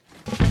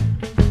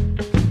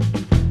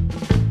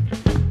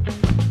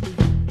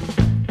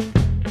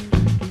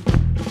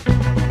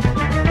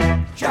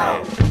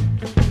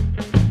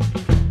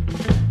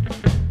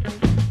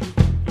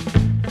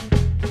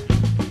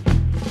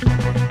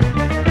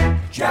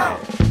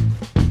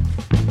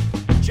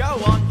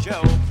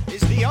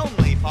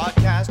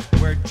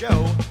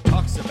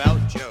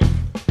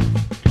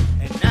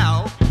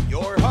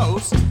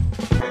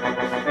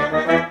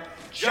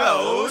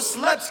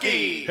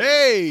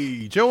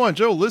Hey, Joe on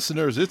Joe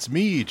listeners, it's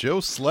me, Joe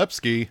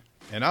Slepsky,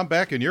 and I'm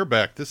back and you're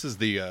back. This is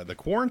the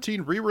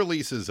quarantine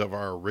re-releases of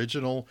our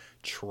original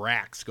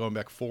tracks going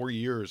back 4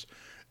 years,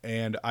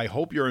 and I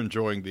hope you're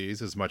enjoying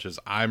these as much as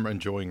I'm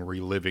enjoying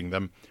reliving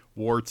them,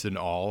 warts and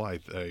all. I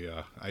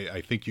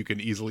think you can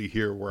easily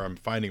hear where I'm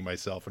finding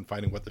myself and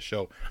finding what the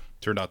show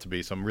turned out to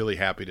be, so I'm really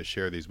happy to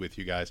share these with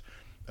you guys.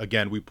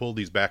 Again, we pulled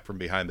these back from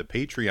behind the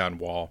Patreon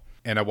wall,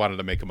 and I wanted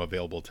to make them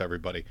available to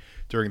everybody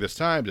during this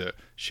time to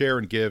share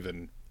and give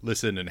and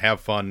listen and have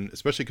fun,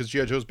 especially because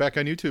G.I. Joe's back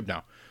on YouTube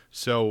now.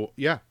 So,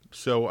 yeah,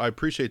 so I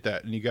appreciate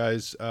that. And you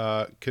guys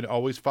can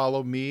always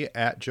follow me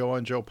at Joe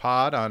on Joe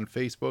Pod on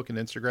Facebook and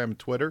Instagram and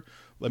Twitter.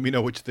 Let me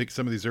know what you think of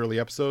some of these early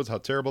episodes, how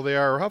terrible they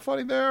are, or how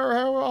funny they are, or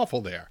how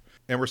awful they are.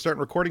 And we're starting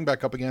recording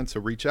back up again, so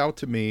reach out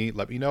to me.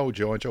 Let me know,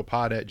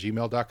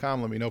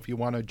 joeandjoepod@gmail.com. Let me know if you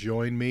want to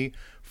join me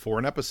for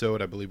an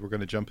episode. I believe we're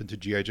going to jump into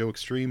G.I. Joe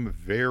Extreme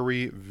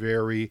very,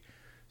 very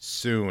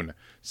soon.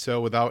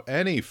 So without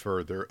any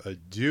further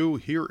ado,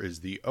 here is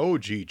the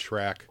OG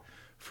track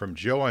from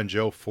Joe on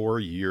Joe 4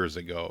 years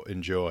ago.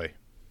 Enjoy.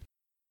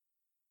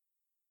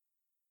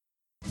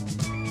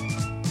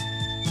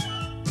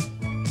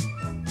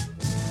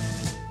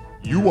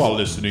 You are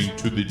listening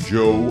to the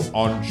Joe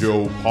on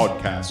Joe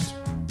podcast,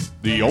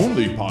 the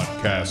only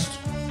podcast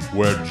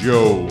where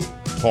Joe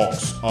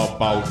talks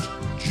about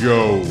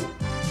Joe.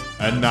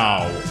 And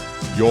now,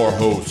 your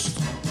host,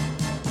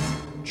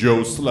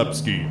 Joe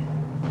Slepsky.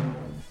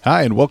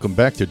 Hi, and welcome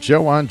back to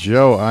Joe on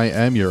Joe. I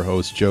am your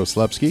host, Joe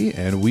Slepsky,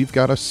 and we've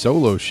got a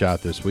solo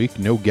shot this week.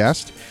 No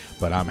guest,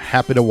 but I'm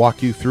happy to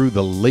walk you through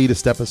the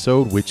latest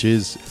episode, which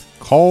is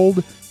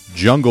called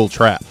Jungle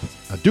Trap.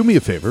 Do me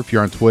a favor, if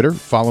you're on Twitter,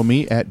 follow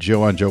me at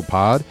Joe on Joe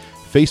Pod,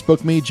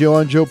 Facebook me, Joe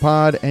on Joe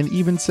Pod, and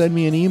even send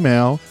me an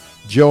email,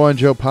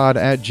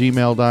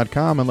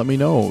 joeonjoepod@gmail.com, and let me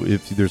know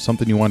if there's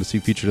something you want to see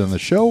featured on the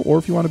show or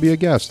if you want to be a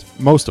guest.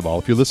 Most of all,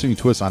 if you're listening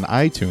to us on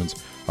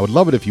iTunes, I would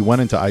love it if you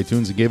went into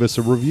iTunes and gave us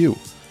a review.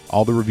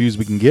 All the reviews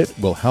we can get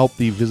will help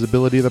the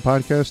visibility of the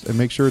podcast and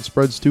make sure it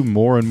spreads to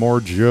more and more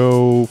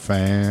Joe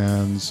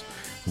fans.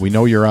 We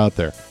know you're out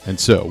there. And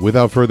so,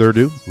 without further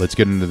ado, let's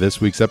get into this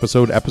week's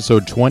episode,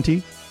 episode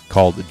 20,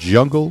 called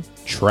Jungle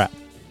Trap.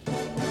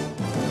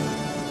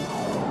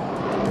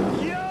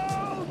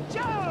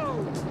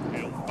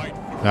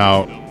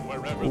 Now,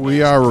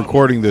 we are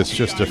recording this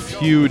just a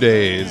few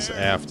days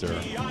after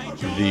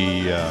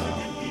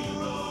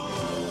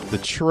the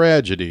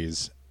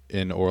tragedies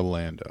in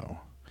Orlando.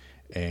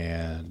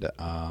 And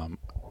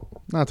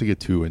not to get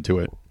too into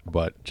it,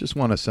 but just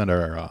want to send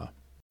our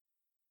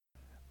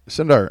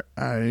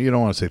you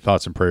don't want to say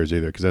thoughts and prayers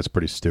either, because that's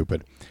pretty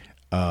stupid.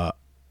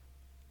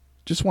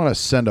 Just want to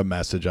send a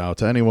message out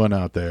to anyone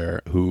out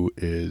there who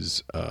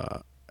is,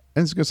 and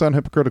it's going to sound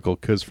hypocritical,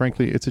 because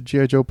frankly, it's a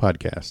G.I. Joe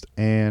podcast,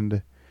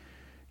 and,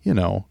 you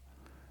know,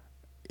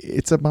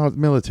 it's about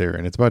military,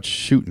 and it's about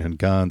shooting and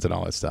guns and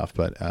all that stuff,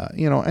 but,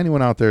 you know,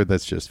 anyone out there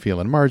that's just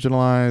feeling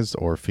marginalized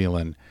or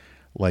feeling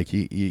like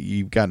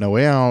you've got no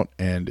way out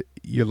and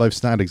your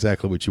life's not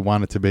exactly what you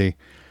want it to be,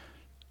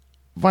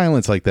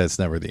 violence like that's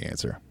never the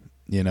answer.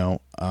 You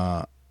know,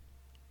 I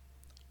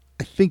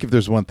think if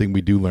there's one thing we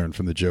do learn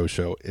from the Joe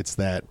Show, it's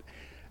that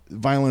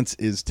violence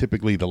is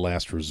typically the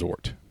last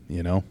resort,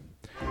 you know,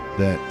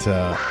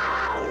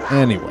 that,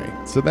 anyway,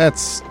 so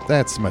that's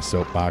my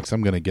soapbox.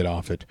 I'm going to get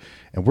off it,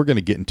 and we're going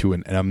to get into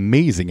an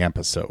amazing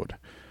episode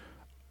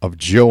of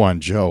Joe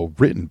on Joe,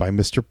 written by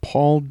Mr.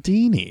 Paul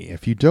Dini.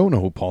 If you don't know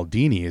who Paul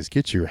Dini is,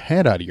 get your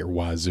head out of your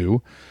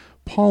wazoo.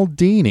 Paul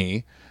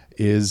Dini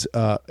is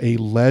a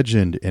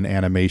legend in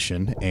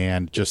animation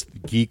and just the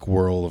geek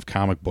world of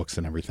comic books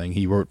and everything.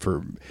 He wrote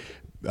for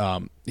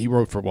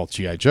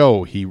G.I.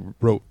 Joe. He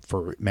wrote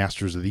for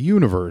Masters of the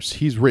Universe.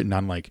 He's written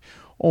on like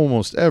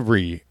almost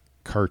every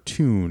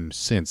cartoon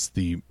since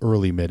the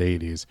early mid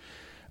 80s.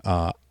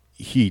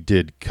 He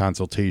did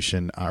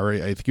consultation, or I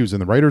think he was in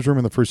the writer's room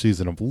in the first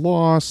season of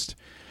Lost.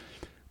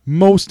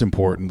 Most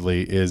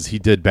importantly is he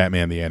did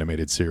Batman the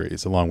Animated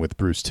Series along with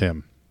Bruce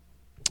Timm.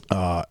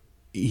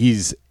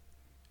 He's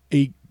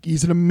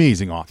an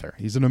amazing author.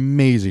 He's an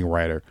amazing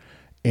writer.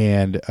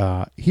 And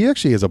he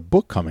actually has a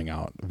book coming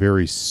out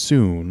very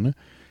soon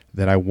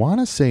that I want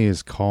to say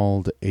is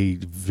called A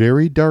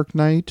Very Dark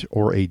Knight,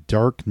 or A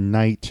Dark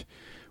Knight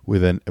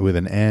with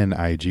an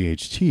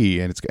N-I-G-H-T,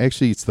 and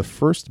it's the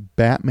first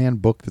Batman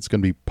book that's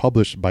going to be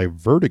published by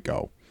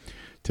Vertigo.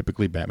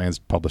 Typically, Batman's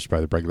published by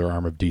the regular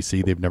arm of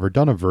DC. They've never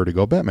done a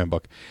Vertigo Batman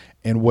book,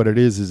 and what it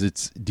is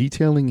it's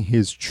detailing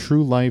his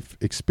true life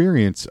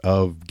experience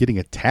of getting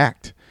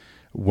attacked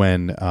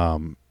when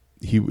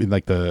he in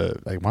like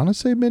I want to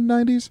say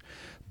mid-90s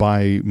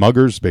by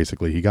muggers.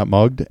 Basically, he got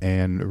mugged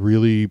and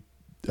really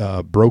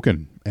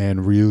broken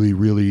and really,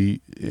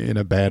 really in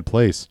a bad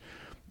place.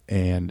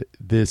 And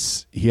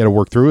he had to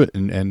work through it.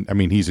 And I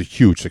mean, he's a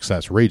huge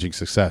success, raging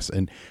success.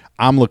 And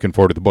I'm looking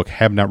forward to the book.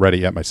 Have not read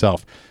it yet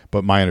myself,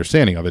 but my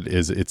understanding of it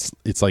is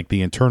it's like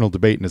the internal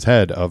debate in his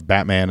head of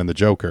Batman and the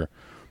Joker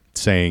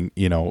saying,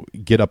 you know,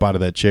 get up out of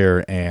that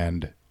chair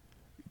and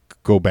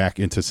go back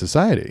into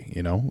society,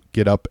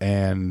 get up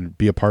and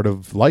be a part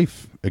of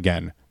life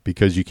again,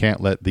 because you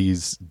can't let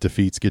these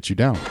defeats get you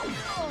down.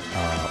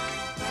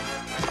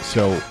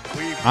 So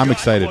I'm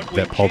excited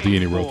that Paul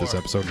Dini wrote this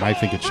episode, and I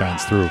think it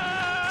shines through.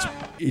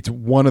 It's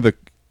one of the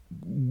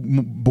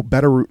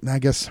better, I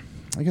guess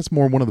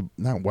more one of the,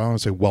 not, well, I don't want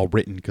to say well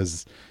written,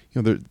 because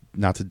they're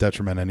not to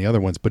detriment any other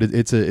ones, but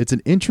it's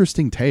an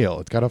interesting tale.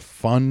 It's got a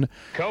fun,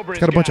 it's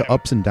got a bunch of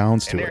ups and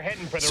downs to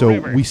it. So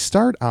we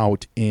start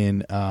out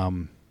in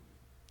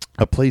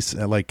a place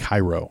like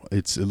Cairo.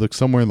 It looks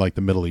somewhere like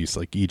the Middle East,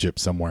 like Egypt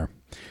somewhere.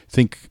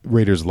 Think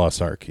Raiders of the Lost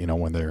Ark,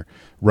 when they're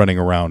running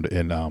around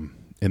in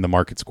the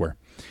market square.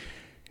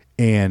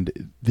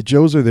 And the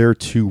Joes are there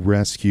to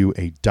rescue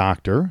a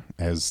doctor,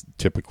 as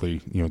typically,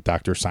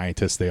 doctor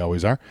scientists they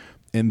always are.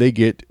 And they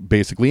get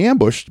basically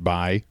ambushed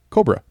by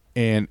Cobra.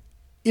 And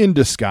in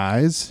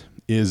disguise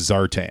is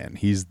Zartan.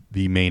 He's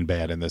the main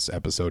bad in this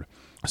episode.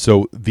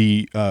 So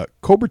the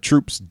Cobra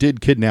troops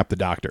did kidnap the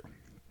doctor,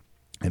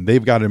 and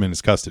they've got him in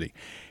his custody.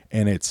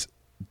 And it's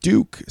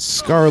Duke,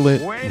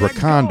 Scarlet,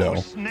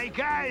 Recondo,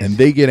 and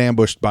they get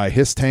ambushed by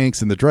his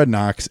tanks and the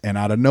Dreadnoks, and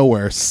out of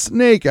nowhere,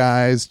 Snake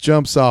Eyes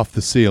jumps off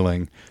the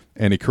ceiling,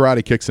 and he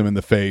karate kicks him in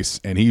the face,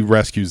 and he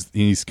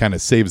kind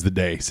of saves the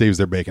day, saves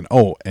their bacon.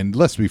 Oh, and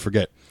lest we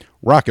forget,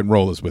 Rock and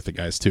Roll is with the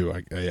guys too.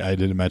 I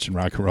didn't mention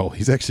Rock and Roll.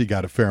 He's actually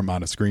got a fair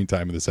amount of screen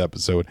time in this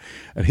episode,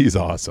 and he's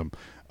awesome.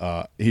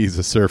 He's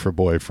a surfer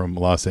boy from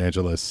Los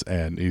Angeles,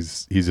 and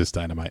he's just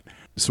dynamite.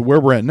 So where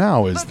we're at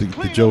now is the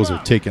Joes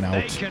are taking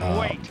out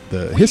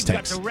his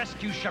tanks,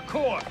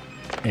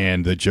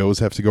 and the Joes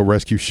have to go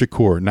rescue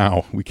Shakur.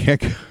 Now we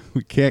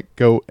can't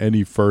go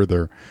any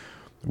further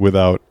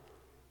without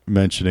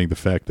mentioning the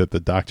fact that the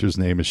doctor's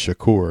name is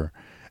Shakur,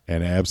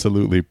 and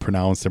absolutely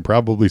pronounced and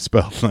probably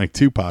spelled like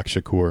Tupac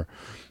Shakur.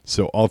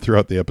 So all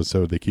throughout the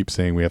episode, they keep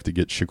saying we have to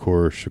get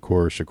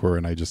Shakur,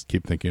 and I just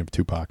keep thinking of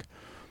Tupac.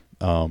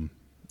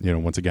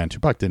 Once again,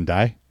 Tupac didn't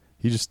die.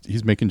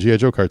 He's making G.I.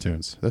 Joe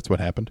cartoons. That's what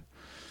happened.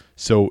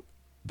 So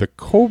the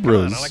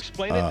Cobras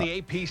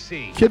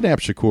kidnap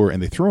Shakur,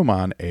 and they throw him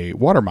on a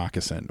water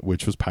moccasin,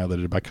 which was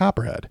piloted by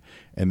Copperhead,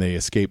 and they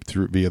escape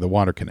via the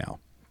water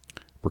canal.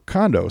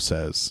 Recondo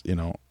says,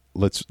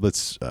 let's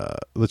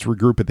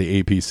regroup at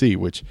the APC,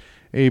 which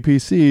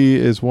APC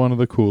is one of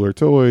the cooler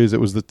toys.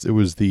 It was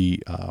the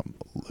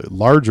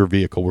larger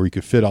vehicle where you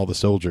could fit all the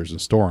soldiers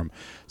and store them.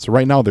 So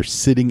right now they're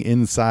sitting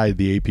inside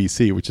the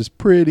APC, which is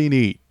pretty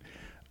neat.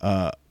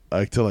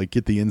 To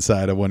get the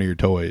inside of one of your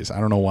toys. I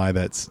don't know why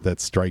that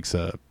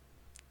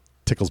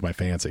tickles my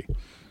fancy.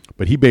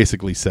 But he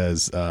basically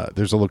says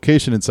there's a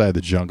location inside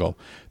the jungle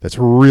that's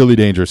really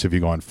dangerous if you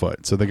go on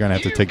foot. So they're going to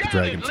have to take the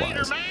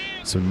dragonflies.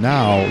 So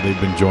now they've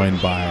been joined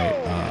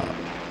by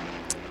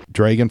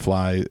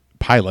Dragonfly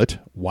pilot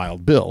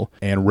Wild Bill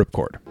and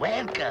Ripcord.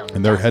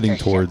 And they're heading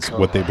towards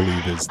what they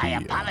believe is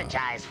the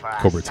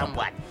Cobra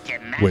Temple,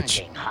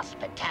 which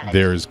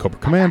there's Cobra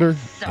Commander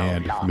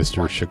and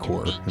Mr.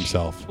 Shakur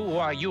himself. Who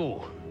are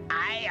you?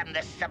 I am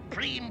the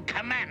Supreme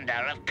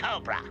Commander of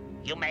Cobra.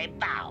 You may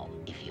bow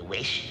if you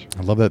wish.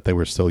 I love that they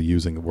were still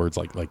using the words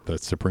like the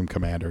Supreme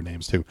Commander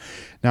names too.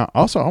 Now,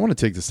 also, I want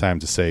to take this time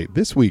to say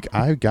this week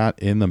I got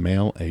in the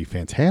mail a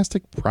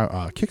fantastic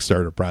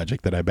Kickstarter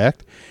project that I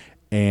backed,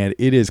 and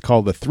it is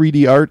called The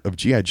 3D Art of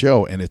G.I.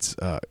 Joe, and it's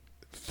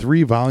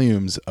 3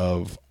 volumes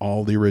of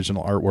all the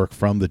original artwork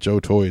from the Joe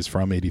toys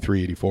from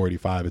 83, 84,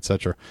 85,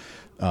 etc.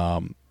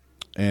 And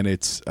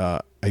it's,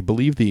 I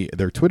believe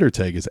their Twitter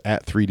tag is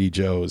at 3D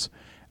Joes,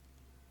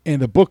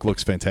 and the book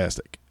looks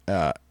fantastic.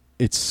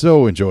 It's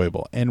so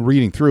enjoyable, and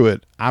reading through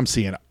it, I'm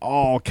seeing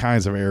all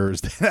kinds of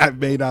errors that I've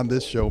made on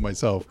this show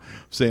myself,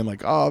 saying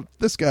like, "Oh,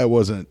 this guy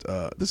wasn't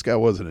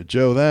a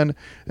Joe then,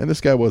 and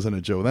this guy wasn't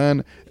a Joe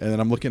then," and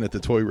then I'm looking at the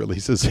toy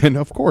releases, and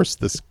of course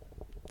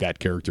that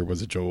character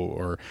was a Joe,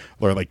 or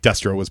like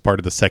Destro was part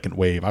of the second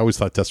wave. I always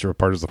thought Destro was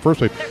part of the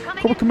first wave.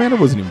 Cobra Commander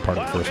wasn't even part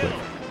of the first wave.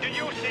 Did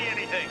you see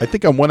anything? I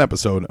think on one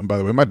episode, and by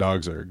the way, my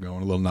dogs are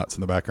going a little nuts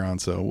in the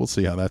background, so we'll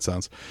see how that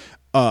sounds.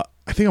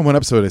 I think on one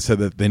episode I said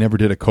that they never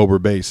did a Cobra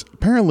base.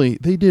 Apparently,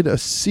 they did a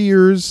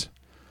Sears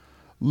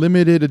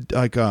limited,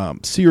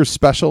 Sears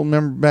special.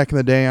 Remember back in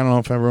the day? I don't know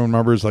if everyone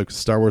remembers, like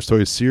Star Wars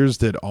toys. Sears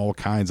did all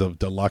kinds of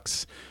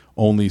deluxe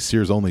only,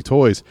 Sears only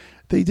toys.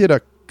 They did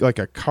a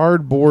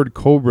cardboard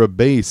Cobra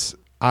base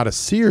out of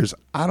Sears.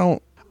 I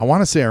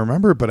want to say I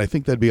remember, but I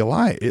think that'd be a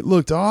lie. It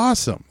looked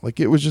awesome. Like,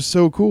 it was just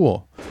so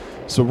cool.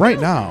 So right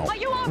now,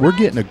 we're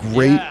getting a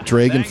great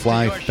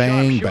Dragonfly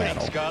Fang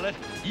battle.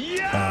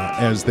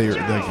 As the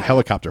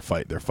helicopter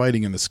fight. They're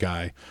fighting in the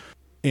sky,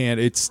 and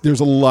there's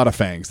a lot of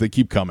fangs. They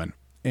keep coming,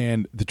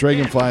 and the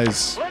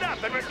dragonflies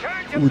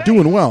were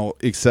doing well,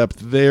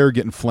 except they're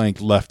getting flanked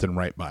left and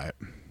right by it.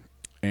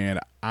 And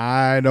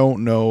I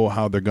don't know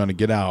how they're going to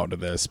get out of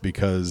this,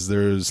 because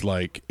there's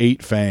like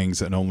 8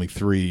 fangs and only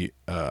 3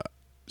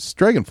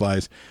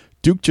 dragonflies.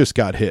 Duke just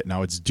got hit.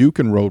 Now it's Duke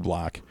and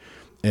Roadblock,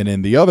 and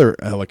in the other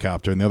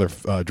helicopter and the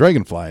other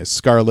dragonflies,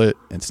 Scarlet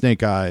and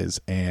Snake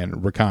Eyes and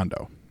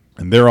Recondo.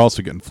 And they're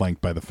also getting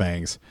flanked by the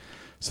fangs.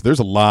 So there's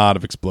a lot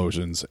of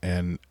explosions.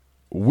 And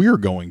we're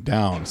going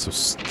down. So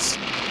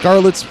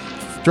Scarlet's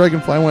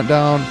Dragonfly went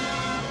down.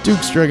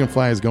 Duke's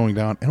Dragonfly is going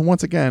down. And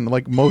once again,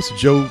 like most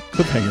Joe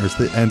cliffhangers,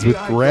 that ends with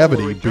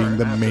Gravity being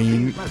the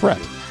main threat.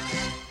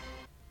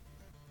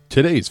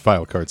 Today's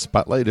File Card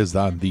Spotlight is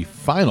on the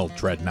final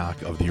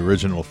Dreadnought of the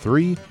original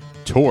 3,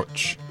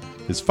 Torch.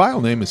 His file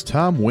name is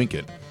Tom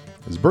Winkin.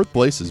 His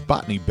birthplace is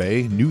Botany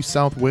Bay, New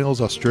South Wales,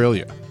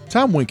 Australia.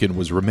 Tom Winkin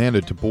was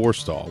remanded to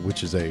Borstal,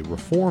 which is a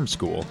reform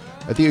school,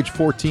 at the age of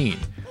 14.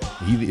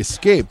 He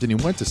escaped and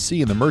he went to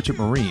sea in the Merchant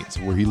Marines,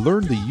 where he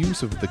learned the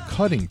use of the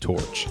cutting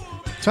torch.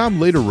 Tom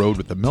later rode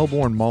with the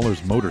Melbourne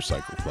Maulers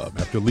Motorcycle Club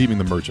after leaving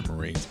the Merchant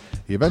Marines.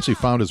 He eventually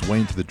found his way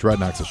into the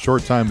Dreadnoughts a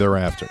short time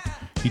thereafter.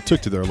 He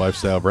took to their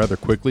lifestyle rather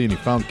quickly, and he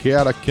found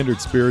chaotic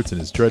kindred spirits in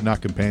his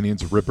Dreadnought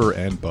companions Ripper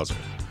and Buzzer.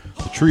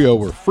 The trio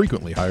were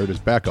frequently hired as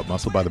backup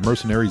muscle by the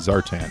mercenary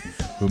Zartan,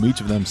 whom each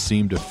of them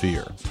seemed to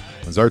fear.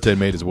 When Zartan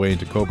made his way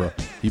into Cobra,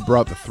 he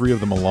brought the three of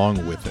them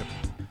along with him.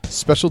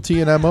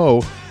 Specialty in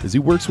MO is he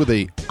works with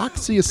a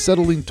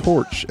oxyacetylene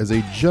torch as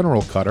a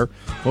general cutter,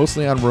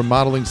 mostly on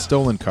remodeling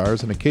stolen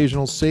cars and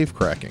occasional safe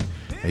cracking.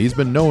 And he's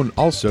been known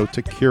also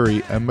to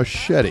carry a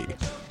machete.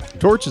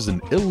 Torch is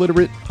an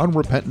illiterate,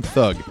 unrepentant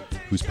thug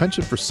whose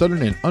penchant for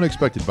sudden and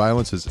unexpected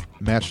violence is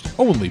matched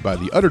only by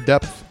the utter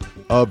depth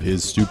of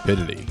his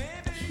stupidity.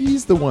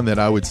 He's the one that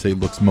I would say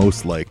looks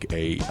most like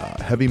a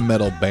heavy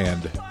metal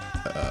band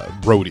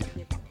roadie.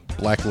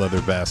 Black leather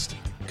vest,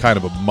 kind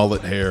of a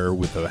mullet hair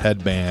with a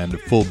headband,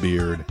 full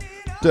beard.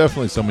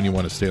 Definitely someone you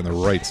want to stay on the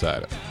right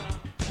side of.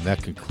 And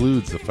that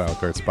concludes the File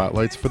Card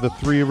Spotlights for the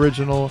 3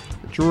 original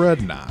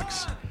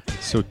Dreadnoughts.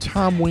 So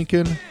Tom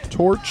Winkin,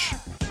 Torch,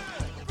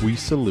 we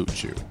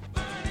salute you.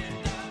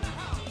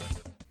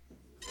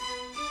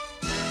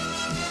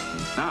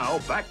 Now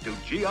back to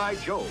G.I.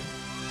 Joe.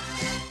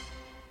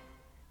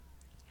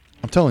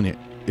 I'm telling you,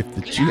 if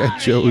the G.I.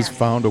 Joes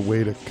found a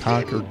way to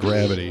conquer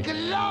gravity,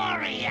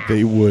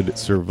 they would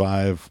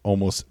survive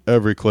almost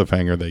every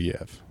cliffhanger they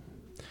give.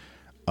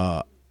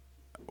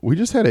 We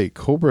just had a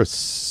Cobra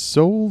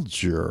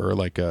soldier,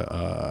 like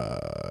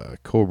a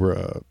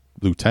Cobra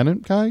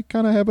lieutenant guy,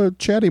 kind of have a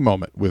chatty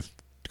moment with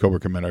Cobra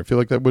Commander. I feel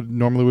like that would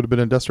have been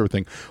a Destro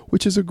thing,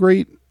 which is a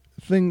great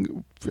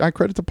thing. I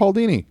credit to Paul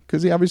Dini,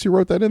 because he obviously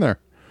wrote that in there.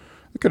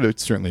 It could have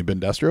certainly been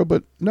Destro,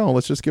 but no,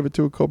 let's just give it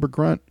to a Cobra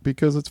grunt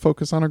because it's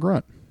focused on a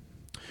grunt.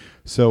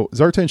 So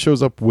Zartan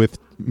shows up with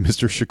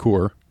Mr.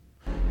 Shakur,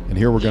 and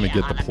here we're going to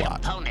get the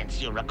plot.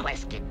 Components you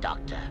requested,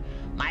 Doctor.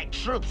 My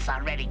troops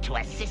are ready to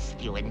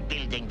assist you in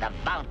building the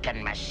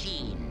Vulcan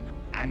machine.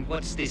 And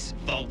what's this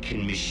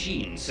Vulcan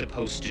machine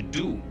supposed to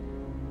do?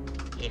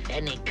 If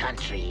any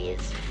country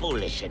is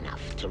foolish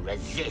enough to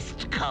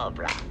resist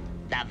Cobra,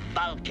 the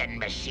Vulcan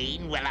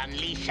machine will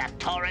unleash a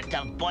torrent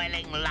of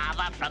boiling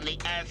lava from the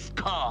Earth's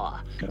core,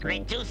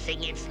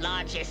 reducing its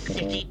largest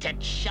city to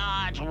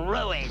charred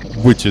ruins.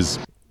 Which is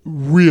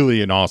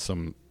really an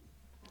awesome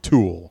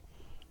tool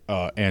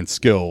and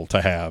skill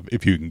to have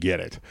if you can get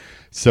it.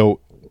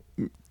 So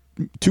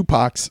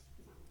Tupac's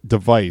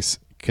device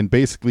can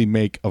basically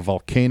make a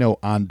volcano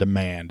on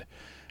demand,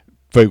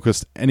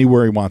 focused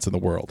anywhere he wants in the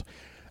world.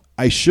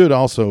 I should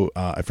also,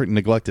 I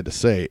neglected to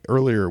say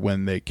earlier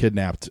when they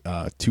kidnapped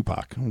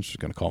Tupac, I'm just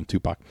going to call him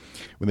Tupac.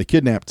 When they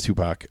kidnapped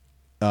Tupac,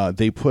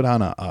 they put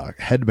on a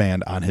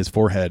headband on his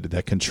forehead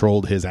that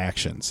controlled his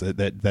actions.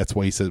 That's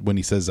why he says, when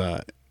he says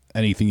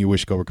anything you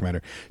wish, Cobra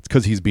Commander, it's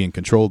because he's being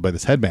controlled by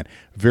this headband.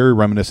 Very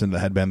reminiscent of the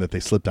headband that they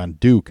slipped on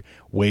Duke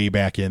way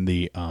back in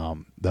the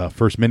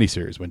first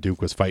miniseries when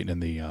Duke was fighting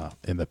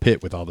in the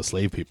pit with all the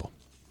slave people.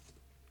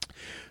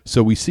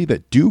 So we see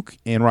that Duke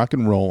and Rock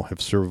and Roll have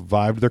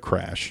survived their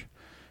crash,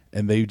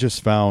 and they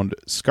just found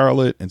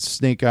Scarlet and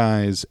Snake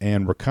Eyes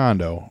and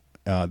Rakondo.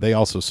 They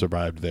also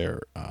survived their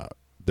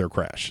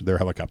crash, their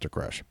helicopter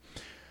crash.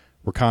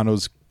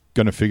 Rakondo's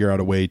going to figure out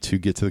a way to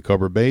get to the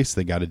Cobra base.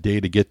 They got a day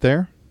to get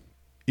there.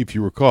 If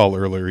you recall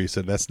earlier, he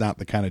said that's not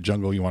the kind of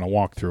jungle you want to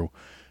walk through,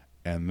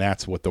 and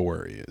that's what the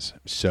worry is.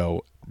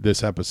 So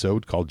this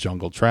episode called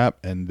Jungle Trap,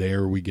 and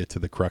there we get to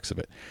the crux of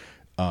it.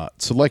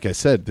 So like I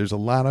said, there's a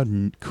lot of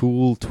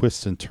cool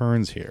twists and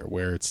turns here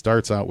where it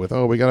starts out with,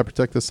 we got to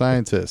protect the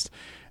scientist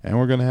and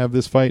we're going to have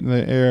this fight in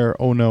the air.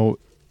 Oh no,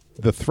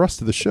 the thrust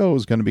of the show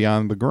is going to be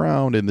on the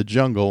ground in the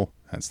jungle.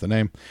 That's the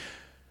name.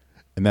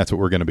 And that's what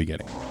we're going to be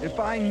getting. If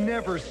I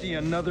never see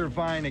another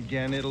vine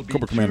again, it'll be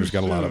Cobra Commander's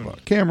got a lot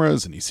of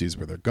cameras and he sees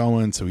where they're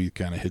going. So he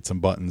kind of hits some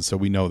buttons. So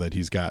we know that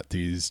he's got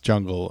these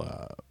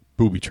jungle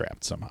booby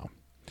trapped somehow.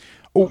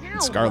 Oh,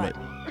 and Scarlet.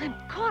 I'm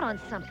caught on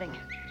something.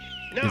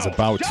 Is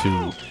about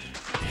to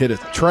hit a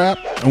trap.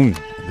 Oh,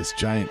 this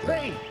giant,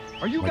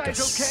 are you like guys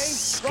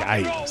a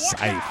okay?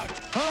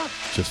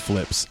 scythe just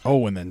flips.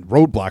 Oh, and then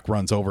Roadblock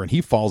runs over and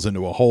he falls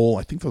into a hole.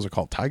 I think those are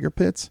called tiger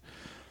pits.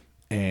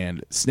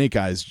 And Snake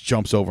Eyes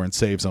jumps over and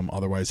saves him.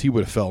 Otherwise, he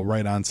would have fell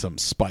right on some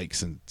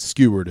spikes and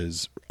skewered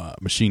his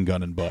machine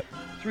gun and butt.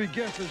 3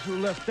 guesses who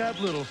left that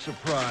little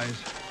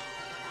surprise.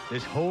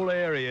 This whole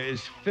area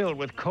is filled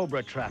with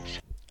Cobra traps.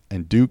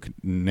 And Duke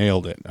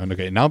nailed it. And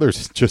okay, now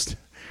there's just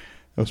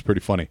That was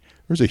pretty funny.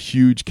 There's a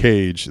huge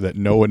cage that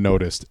no one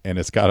noticed, and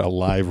it's got a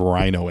live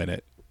rhino in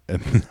it.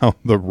 And now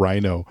the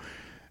rhino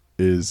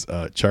is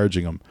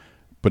charging him.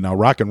 But now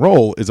Rock and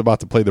Roll is about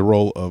to play the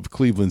role of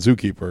Cleveland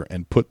zookeeper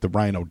and put the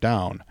rhino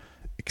down,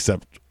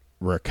 except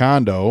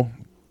Rakondo,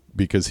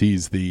 because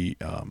he's the,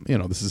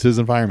 this is his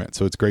environment.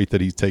 So it's great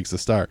that he takes the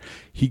star.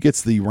 He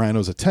gets the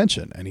rhino's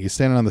attention, and he's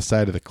standing on the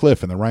side of the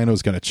cliff, and the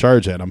rhino's going to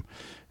charge at him.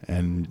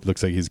 And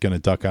looks like he's going to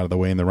duck out of the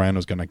way, and the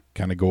rhino's going to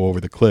kind of go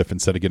over the cliff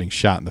instead of getting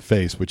shot in the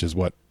face, which is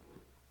what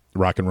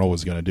Rock and Roll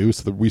was going to do.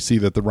 So we see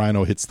that the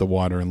rhino hits the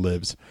water and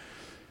lives.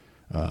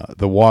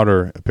 The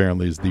water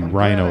apparently is the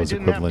rhino's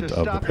equivalent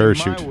of the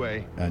parachute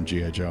on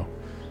G.I. Joe.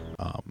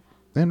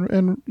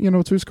 And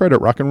to his credit,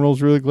 Rock and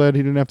Roll's really glad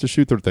he didn't have to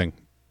shoot the thing,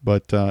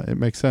 but it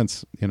makes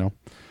sense,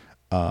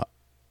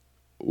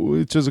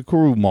 which is a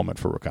cool moment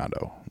for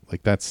Rakondo.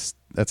 Like that's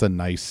a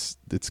nice,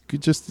 it's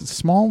good, just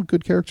small,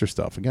 good character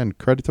stuff. Again,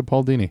 credit to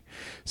Paul Dini.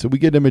 So we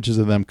get images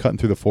of them cutting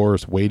through the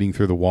forest, wading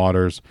through the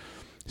waters.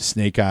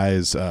 Snake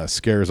Eyes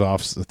scares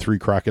off the 3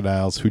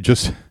 crocodiles who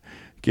just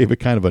gave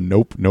it kind of a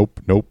nope, nope,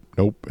 nope,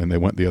 nope, and they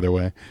went the other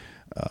way.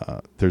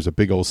 There's a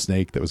big old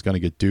snake that was going to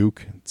get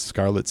Duke.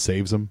 Scarlet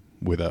saves him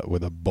with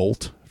a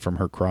bolt from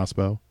her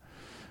crossbow.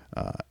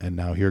 And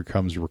now here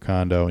comes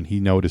Rakondo, and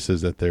he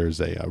notices that there's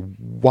a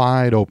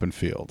wide open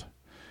field.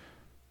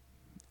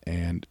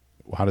 And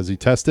how does he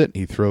test it?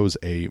 He throws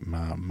a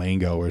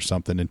mango or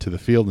something into the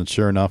field, and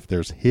sure enough,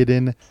 there's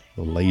hidden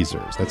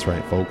lasers. That's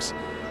right, folks.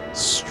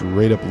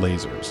 Straight up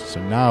lasers.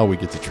 So now we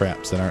get to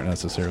traps that aren't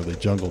necessarily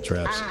jungle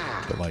traps,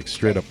 but like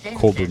straight up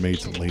Cobra made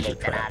some laser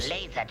traps.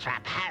 Laser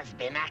trap has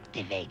been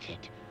activated.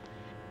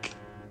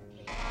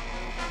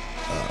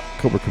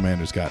 Cobra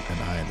Commander's got an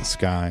eye in the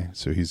sky,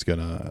 so he's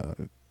gonna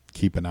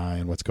keep an eye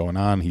on what's going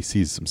on. He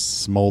sees some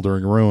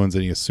smoldering ruins,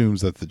 and he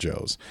assumes that the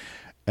Joes.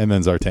 And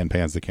then Zartan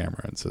pans the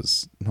camera and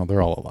says, "No,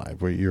 they're all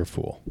alive. Wait, you're a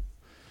fool."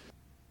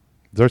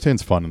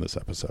 Zartan's fun in this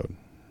episode.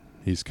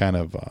 He's kind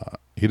of,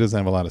 he doesn't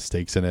have a lot of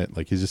stakes in it.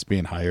 Like, he's just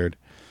being hired.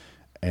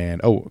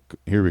 And,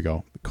 here we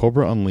go.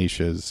 Cobra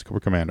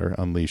Commander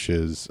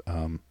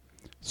unleashes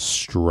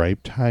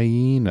striped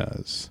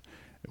hyenas,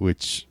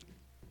 which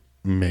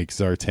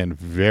makes Zartan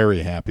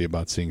very happy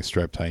about seeing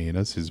striped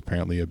hyenas. He's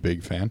apparently a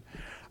big fan.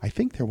 I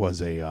think there was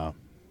a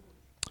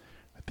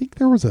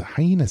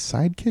hyena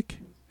sidekick.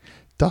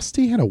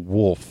 Dusty had a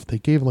wolf. They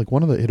gave like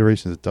one of the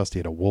iterations that Dusty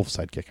had a wolf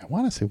sidekick. I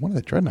want to say one of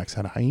the Dreadnoks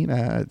had a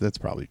hyena. That's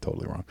probably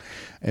totally wrong.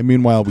 And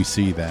meanwhile, we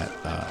see that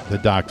the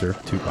Doctor,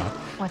 Tupac,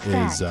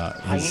 his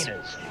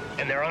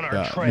and they're on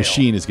our trail.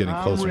 machine is getting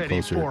closer and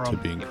closer to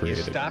being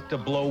created. Stop to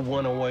blow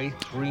one away,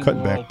 3 Cutting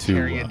more back to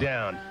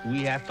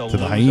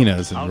the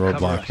hyenas, and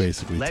Roadblock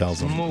basically tells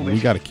them, we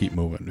got to keep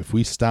moving. If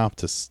we stop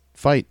to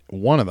fight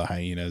one of the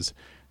hyenas,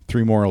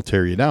 3 more will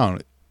tear you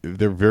down.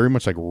 They're very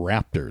much like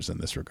raptors in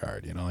this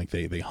regard, like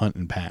they hunt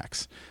in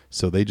packs.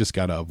 So they just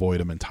got to avoid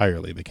them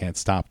entirely. They can't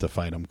stop to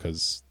fight them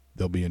because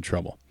they'll be in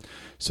trouble.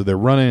 So they're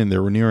running, and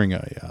they're nearing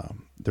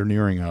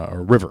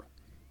a river.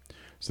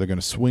 So they're going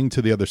to swing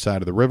to the other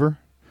side of the river,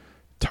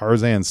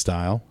 Tarzan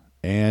style,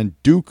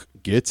 and Duke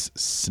gets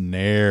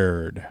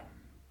snared.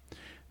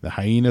 The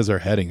hyenas are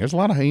heading. There's a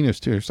lot of hyenas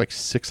too. There's like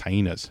 6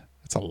 hyenas.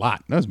 That's a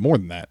lot. No, there's more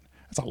than that.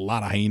 That's a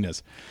lot of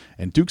hyenas.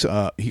 And Duke's,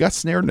 he got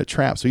snared in a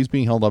trap, so he's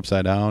being held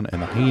upside down,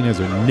 and the hyenas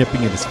are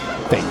nipping at his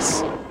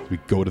face. We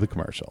go to the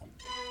commercial.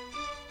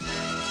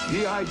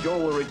 G.I. Joe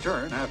will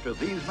return after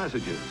these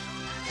messages.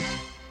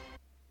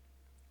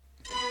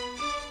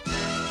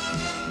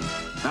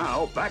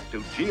 Now, back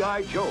to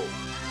G.I. Joe.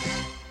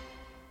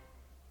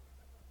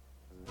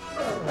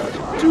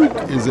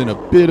 Duke is in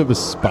a bit of a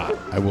spot,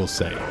 I will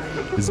say.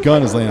 His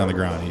gun is laying on the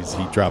ground.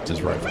 He dropped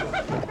his rifle.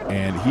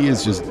 And he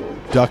is just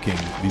ducking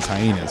these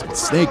hyenas. But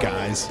Snake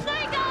Eyes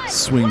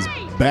swings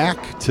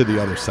back to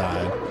the other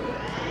side,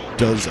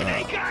 does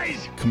a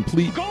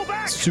complete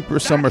super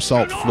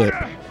somersault flip,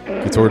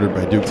 gets ordered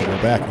by Duke to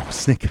go back.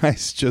 Snake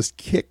Eyes just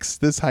kicks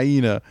this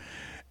hyena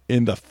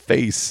in the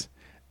face,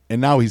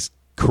 and now he's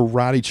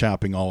karate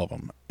chopping all of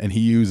them. And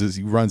he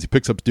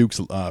picks up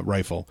Duke's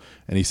rifle,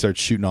 and he starts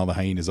shooting all the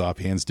hyenas off.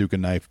 He hands Duke a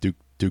knife.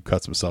 Duke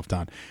cuts himself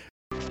down.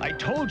 I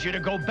told you to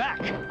go back.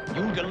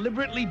 You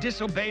deliberately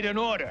disobeyed an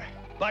order.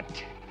 But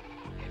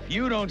if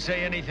you don't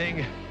say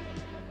anything,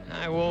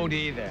 I won't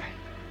either.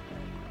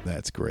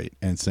 That's great.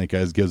 And Snake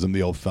Eyes gives him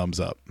the old thumbs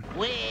up.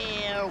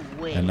 Well.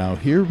 And now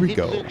here we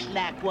go.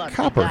 Like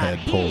Copperhead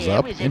pulls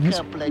up in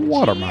his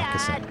water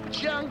moccasin.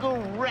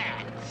 Jungle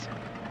rats.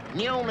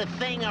 The only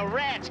thing a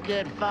rat's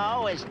good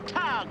for is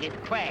target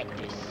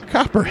practice.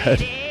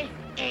 Copperhead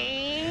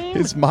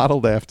is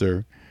modeled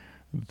after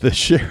the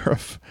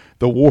sheriff,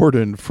 the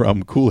warden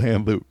from Cool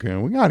Hand Luke.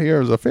 And we got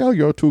here is a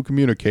failure to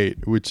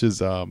communicate, which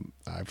is, I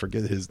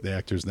forget the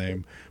actor's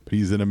name, but he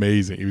was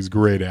a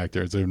great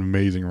actor. It's an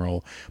amazing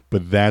role.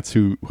 But that's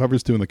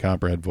whoever's doing the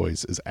Copperhead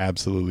voice is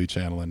absolutely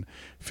channeling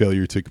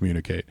failure to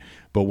communicate.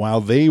 But while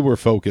they were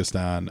focused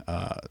on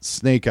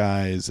Snake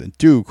Eyes and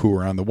Duke, who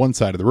were on the one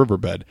side of the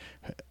riverbed,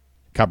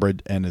 Cobra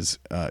and his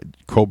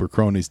Cobra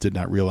cronies did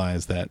not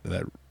realize that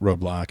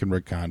Roadblock and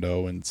Rick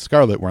Kondo and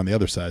Scarlet were on the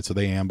other side, so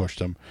they ambushed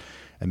him,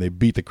 and they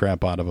beat the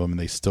crap out of him, and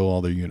they stole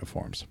all their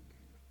uniforms.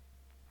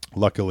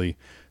 Luckily,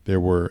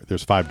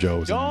 there's 5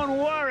 Joes. Don't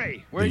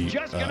worry, we're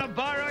just gonna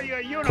borrow your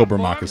uniforms. Cobra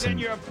moccasin,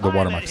 the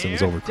water moccasin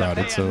was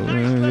overcrowded, so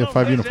they have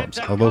 5 uniforms.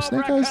 Although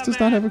Snake Eyes does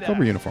not have a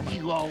Cobra uniform on.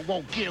 You all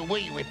won't get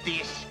away with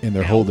this. And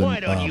they're holding Why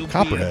don't you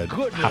Copperhead be a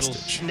good little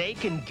hostage.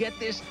 snake and get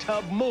this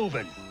tub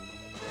moving?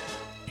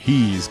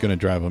 He's going to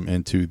drive them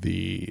into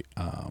the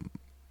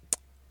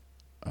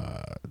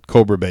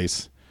Cobra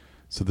base.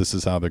 So this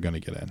is how they're going to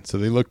get in. So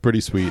they look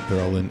pretty sweet.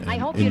 They're all in I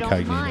hope you don't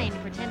incognito. mind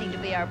pretending to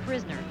be our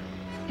prisoner.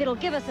 It'll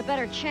give us a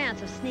better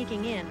chance of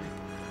sneaking in.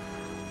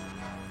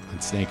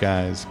 And Snake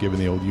Eyes giving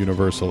the old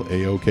universal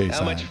A-OK How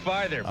sign. much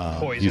farther,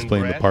 poison He's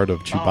playing breath? the part of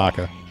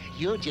Chewbacca.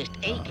 You're just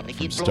aching to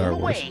from get Star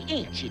blown Wars. away,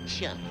 ain't you,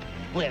 chump?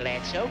 Well,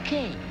 that's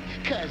okay,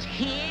 because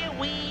here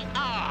we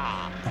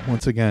are.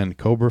 Once again,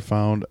 Cobra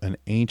found an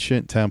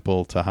ancient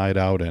temple to hide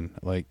out in.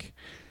 Like,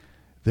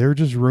 they're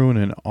just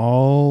ruining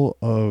all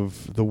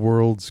of the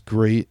world's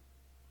great,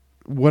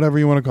 whatever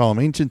you want to call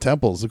them, ancient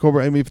temples. The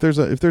Cobra. I mean, if there's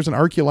an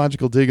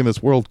archaeological dig in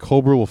this world,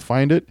 Cobra will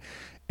find it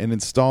and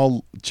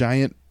install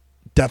giant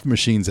death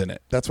machines in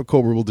it. That's what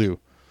Cobra will do.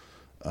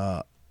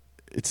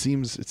 It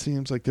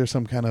seems like there's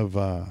some kind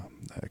of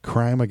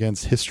crime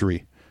against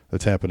history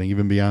that's happening,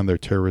 even beyond their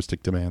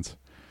terroristic demands.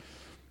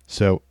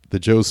 So the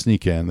Joes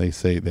sneak in. They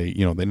say they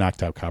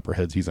knocked out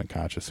Copperheads. He's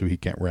unconscious, so he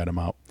can't rat him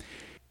out.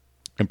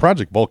 And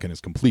Project Vulcan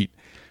is complete.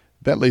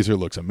 That laser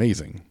looks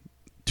amazing.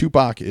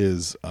 Tupac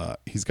is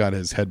he's got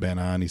his headband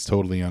on. He's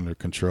totally under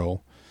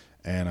control.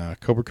 And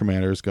Cobra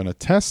Commander is going to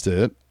test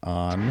it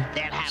on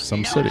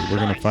some city. We're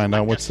going to find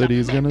out what city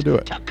is going to do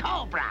it. To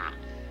Cobra.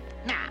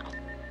 Now,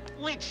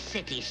 which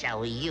city shall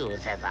we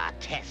use as our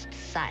test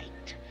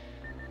site?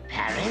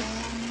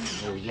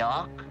 Paris, New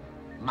York,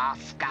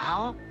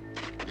 Moscow,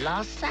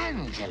 Los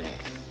Angeles.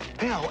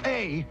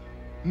 L.A.?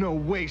 No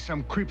way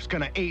some creep's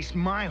gonna ace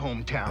my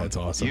hometown. That's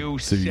awesome. You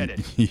so said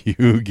it.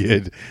 You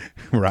get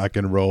rock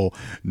and roll.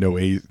 No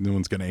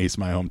one's going to ace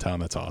my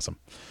hometown. That's awesome.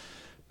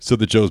 So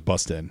the Joes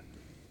bust in.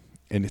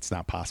 And it's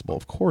not possible.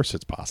 Of course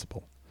it's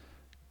possible.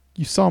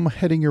 You saw him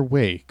heading your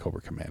way,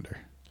 Cobra Commander.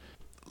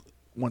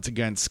 Once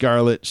again,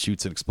 Scarlet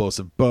shoots an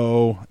explosive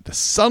bow. The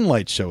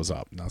sunlight shows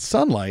up. Now,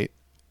 sunlight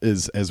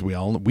is, as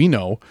we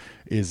know,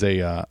 is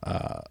a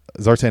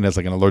Zartan has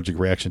like an allergic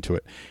reaction to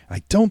it. And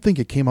I don't think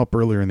it came up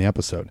earlier in the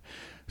episode.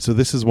 So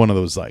this is one of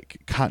those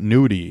like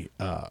continuity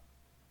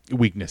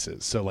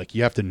weaknesses. So like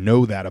you have to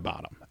know that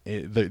about them.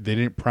 They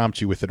didn't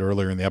prompt you with it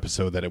earlier in the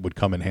episode that it would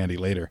come in handy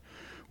later,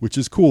 which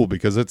is cool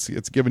because it's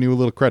giving you a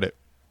little credit.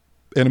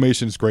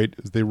 Animation is great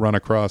as they run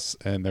across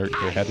and they're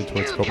headed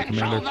towards Cobra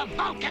Commander. Control the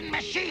Vulcan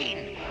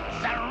machine.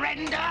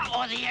 Surrender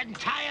or the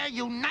entire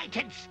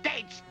United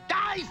States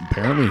dies.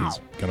 Apparently he's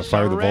going to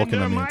fire the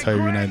Vulcan on the my entire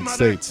United grandmother.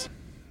 States.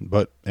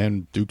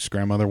 And Duke's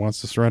grandmother wants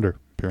to surrender,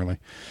 apparently.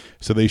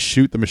 So they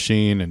shoot the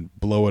machine and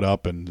blow it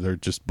up, and they're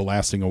just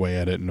blasting away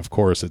at it. And, of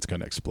course, it's going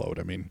to explode.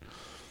 I mean,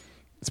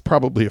 it's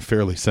probably a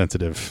fairly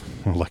sensitive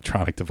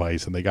electronic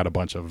device, and they got a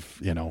bunch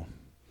of,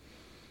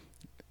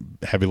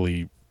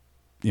 heavily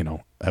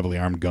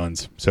armed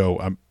guns. So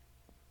I'm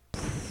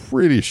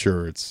pretty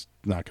sure it's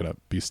not going to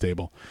be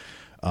stable.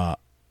 But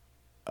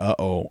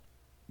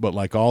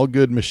like all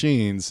good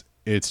machines,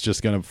 it's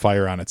just going to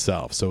fire on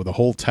itself. So the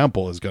whole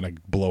temple is going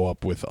to blow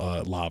up with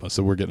lava.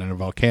 So we're getting a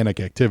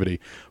volcanic activity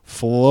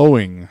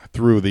flowing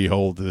through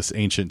this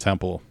ancient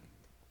temple.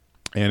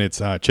 And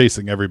it's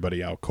chasing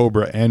everybody out,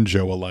 Cobra and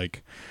Joe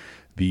alike.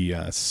 The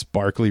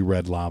sparkly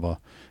red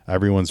lava.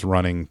 Everyone's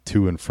running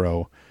to and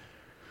fro.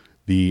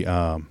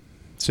 The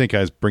Snake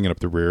Eyes bringing up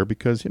the rear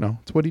because,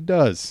 it's what he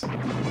does.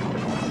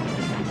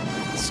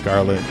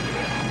 Scarlet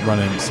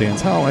running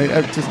Sans Hell.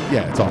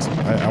 It's awesome.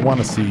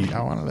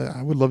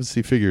 I would love to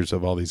see figures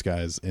of all these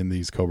guys in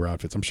these Cobra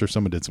outfits. I'm sure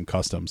someone did some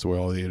customs where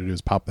all they had to do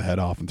is pop the head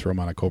off and throw them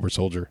on a Cobra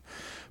soldier.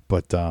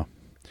 But, so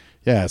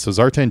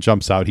Zartan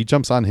jumps out. He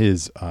jumps on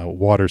his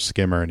water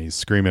skimmer and he's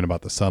screaming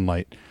about the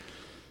sunlight.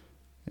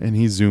 And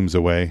he zooms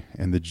away.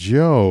 And the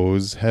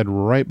Joes head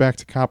right back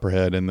to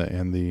Copperhead and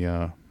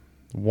the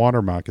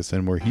water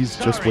moccasin where he's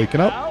just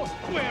waking up. Pal,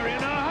 we're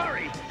in a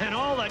hurry, and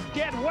all the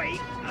dead weight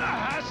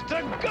has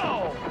to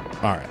go.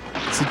 All right.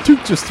 So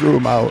Duke just threw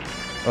him out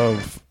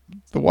of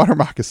the water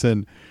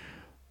moccasin,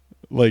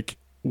 like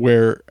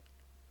where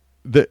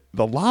the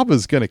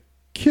lava's going to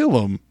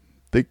kill him.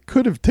 They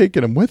could have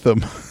taken him with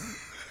them,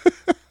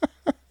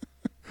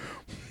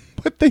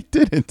 but they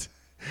didn't.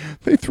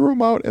 They threw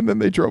him out and then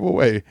they drove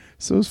away.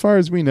 So as far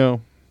as we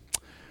know,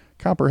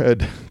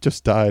 Copperhead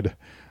just died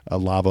a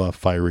lava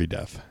fiery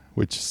death,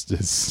 which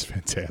is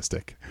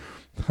fantastic.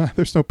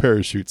 There's no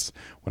parachutes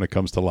when it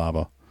comes to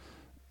lava.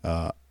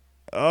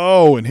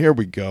 And here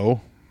we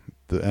go.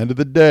 The end of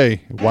the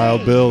day.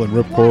 Wild Bill and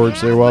Ripcord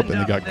show up,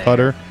 and they got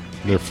Cutter.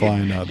 They're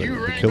flying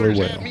the killer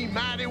whale. Me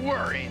mighty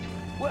worried.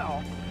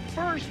 Well,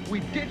 first we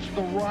ditched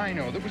the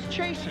rhino that was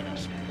chasing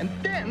us, and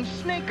then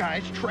Snake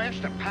Eyes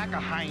trashed a pack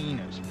of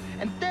hyenas.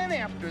 And then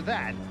after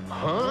that...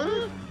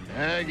 Huh?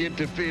 I get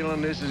the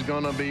feeling this is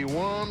gonna be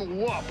one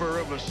whopper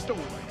of a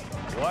story.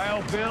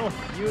 Well, Bill,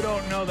 you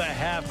don't know the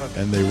half of it.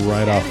 And they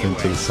ride off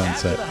into the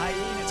sunset.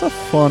 It's a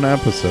fun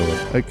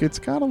episode. Like, it's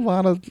got a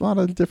lot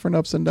of different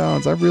ups and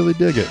downs. I really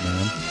dig it,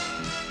 man.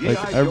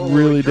 Like, I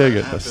really dig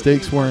it. The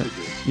stakes weren't,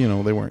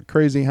 they weren't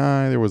crazy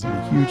high. There wasn't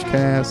a huge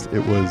cast.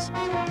 It was,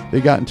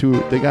 they got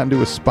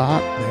into a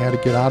spot. They had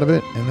to get out of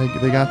it, and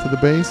they got to the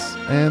base,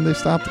 and they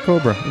stopped the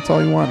Cobra. That's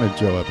all you want in a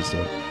Joe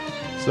episode.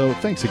 So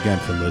thanks again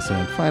for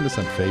listening. Find us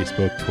on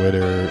Facebook,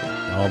 Twitter,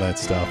 all that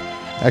stuff.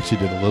 Actually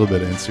did a little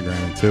bit of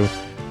Instagram too.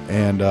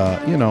 And,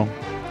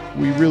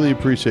 we really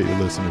appreciate your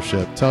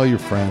listenership. Tell your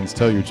friends,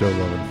 tell your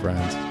Joe-loving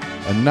friends.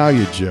 And now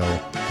you're Joe,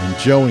 and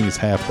Joeing is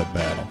half the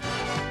battle.